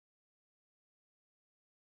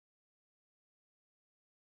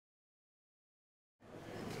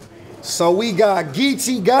So we got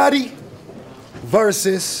Geechi Gotti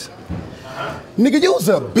versus nigga, you's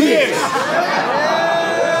a bitch.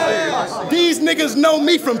 These niggas know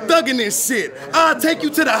me from thugging this shit. I'll take you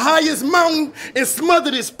to the highest mountain and smother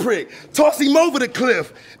this prick. Toss him over the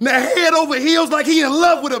cliff. Now head over heels like he in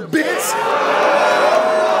love with a bitch.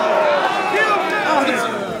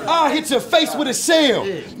 I'll hit your face with a shell.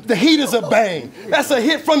 The heat is a bang. That's a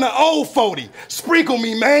hit from the old 40. Sprinkle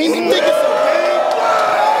me, man. You think it's a bang?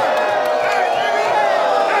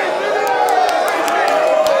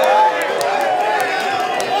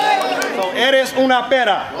 So, eres una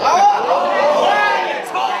pera.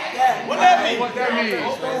 What that mean?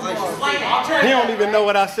 He don't even know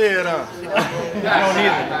what I said, huh? I don't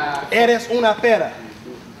either. Eres una pera.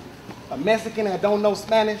 A Mexican that don't know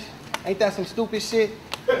Spanish, ain't that some stupid shit?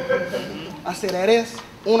 I said, eres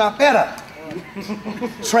una pera.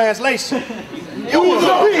 Translation. You was a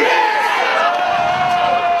bitch.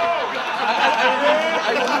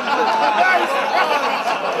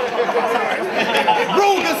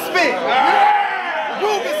 Ruger spit.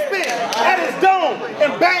 Ruger spit at his dome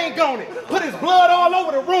and bang on it. Put his blood all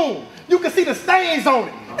over the room. You can see the stains on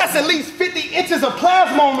it. That's at least 50 inches of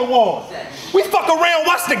plasma on the wall. We fuck around,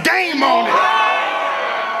 watch the game on it.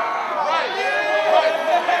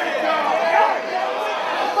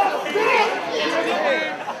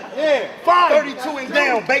 Yeah, 32 and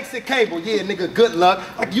down, basic cable. Yeah, nigga, good luck.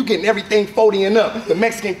 Like you getting everything 40 and up. The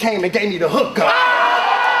Mexican came and gave me the hookup.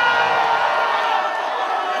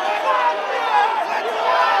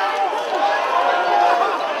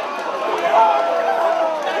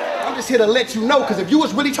 I'm just here to let you know, because if you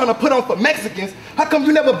was really trying to put on for Mexicans, how come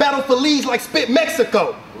you never battled for leads like Spit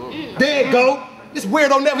Mexico? There you go. This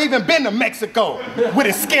weirdo never even been to Mexico with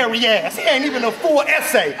his scary ass. He ain't even a full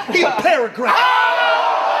essay. He a paragraph.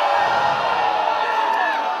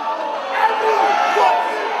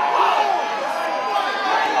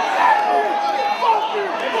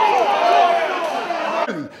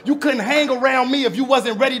 You couldn't hang around me if you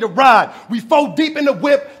wasn't ready to ride. We 4 deep in the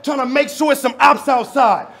whip, trying to make sure it's some ops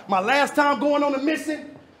outside. My last time going on a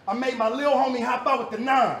mission, I made my little homie hop out with the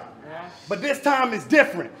 9. But this time it's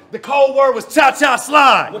different. The code word was cha-cha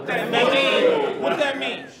slide. What that mean? What that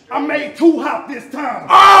mean? I made 2 hop this time.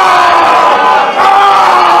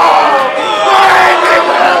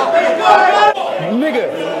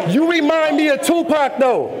 Nigga, you remind me of Tupac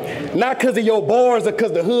though. Not because of your bars or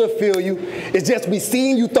because the hood feel you. It's just we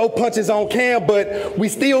seen you throw punches on cam, but we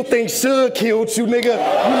still think Suge killed you, nigga. You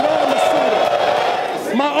know I'm a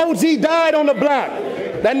shooter. My OG died on the block.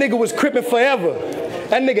 That nigga was crippin' forever.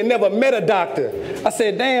 That nigga never met a doctor. I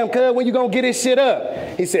said, damn, cuz, when you gonna get this shit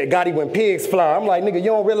up? He said, Gotti, when pigs fly. I'm like, nigga,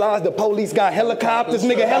 you don't realize the police got helicopters,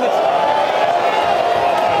 nigga,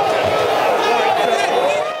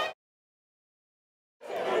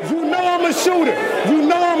 You know I'm a shooter. You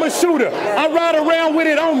know I'm a shooter. I ride around with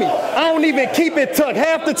it on me. I don't even keep it tucked.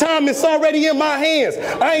 Half the time it's already in my hands.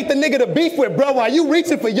 I ain't the nigga to beef with, bro. While you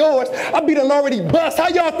reaching for yours, I be done already bust. How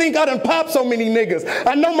y'all think I done popped so many niggas?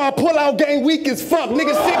 I know my pullout game weak as fuck.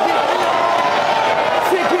 Niggas shit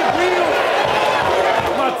get real.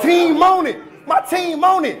 My team on it. My team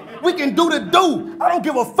on it. We can do the do. I don't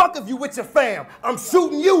give a fuck if you with your fam. I'm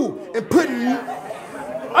shooting you and putting you.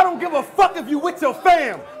 I don't give a fuck if you with your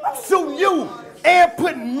fam. I'm shooting you and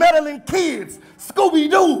putting meddling kids.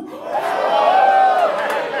 Scooby-Doo.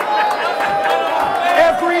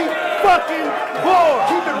 Every fucking boy.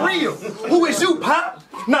 Keep it real. Who is you, Pop?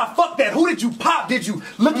 Nah, fuck that. Who did you pop? Did you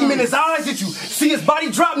look him in his eyes? Did you see his body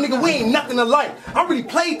drop? Nigga, we ain't nothing alike. I really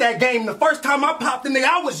played that game the first time I popped the nigga,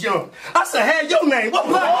 I was young. I said, hey, your name. What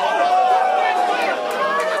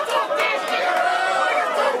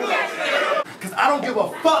I don't give a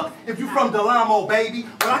fuck if you from Delamo, baby.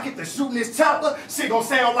 When I get to shooting this chopper, shit gon'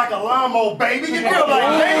 sound like a Lamo, baby. You feel like,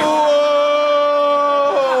 damn.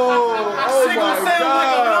 Shit gon' sound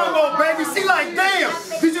like a Lamo, baby. She like, damn.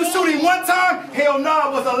 Did you shoot him one time? Hell no,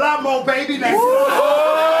 it was a Lamo, baby. That's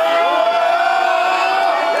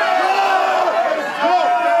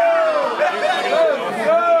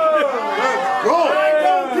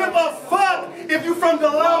if you from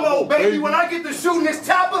Delamo, baby, when I get to shooting this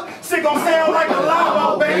chopper, shit gon' sound like a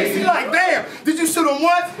Lamo, baby. She like, damn, did you shoot him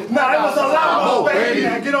once? Nah, it was a Lamo, baby.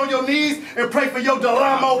 Now get on your knees and pray for your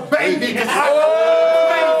Delamo, baby.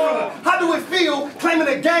 How do it feel claiming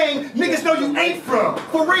a gang niggas know you ain't from?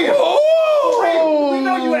 For real. We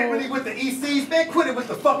know you ain't really with the ECs. Man, quit it with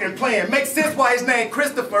the fucking plan. Makes sense why his name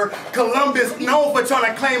Christopher Columbus known for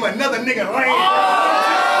trying to claim another nigga land.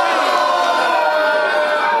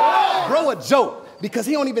 Bro a joke, because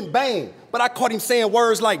he don't even bang. But I caught him saying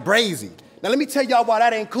words like brazy. Now let me tell y'all why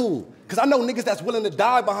that ain't cool. Cause I know niggas that's willing to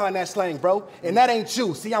die behind that slang, bro. And that ain't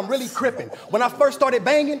you. See, I'm really crippin'. When I first started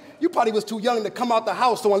banging, you probably was too young to come out the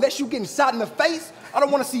house. So unless you getting shot in the face, I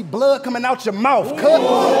don't wanna see blood coming out your mouth, cuz.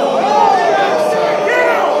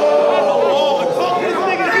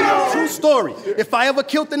 True story. If I ever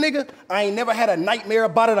killed the nigga, I ain't never had a nightmare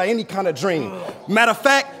about it or any kind of dream. Matter of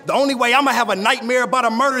fact, the only way I'ma have a nightmare about a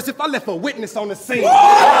murder is if I left a witness on the scene.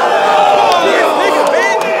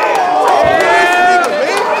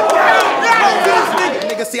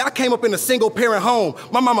 Nigga, see, I came up in a single-parent home.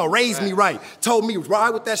 My mama raised me right. Told me,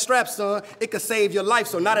 ride with that strap, son. It could save your life.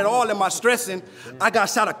 So not at all am I stressing. I got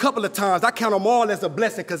shot a couple of times. I count them all as a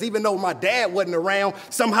blessing, because even though my dad wasn't around,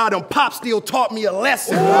 somehow them pops still taught me a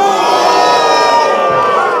lesson.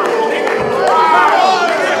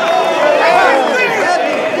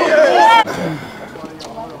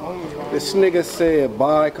 This nigga said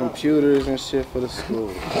buy computers and shit for the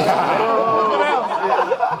school.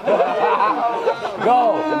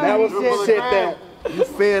 Go. And that was the shit that you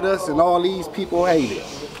fed us and all these people hated.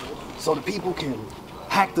 So the people can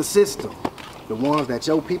hack the system. The ones that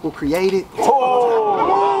your people created. Nigga,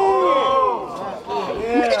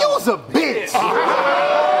 you was a bitch.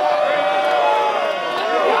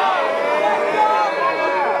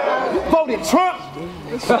 You voted Trump.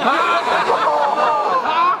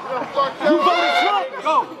 You voted Trump?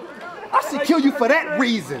 Go. I should kill you for that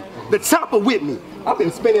reason. The chopper with me. I've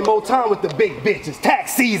been spending more time with the big bitches.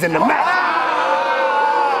 Tax season, the map.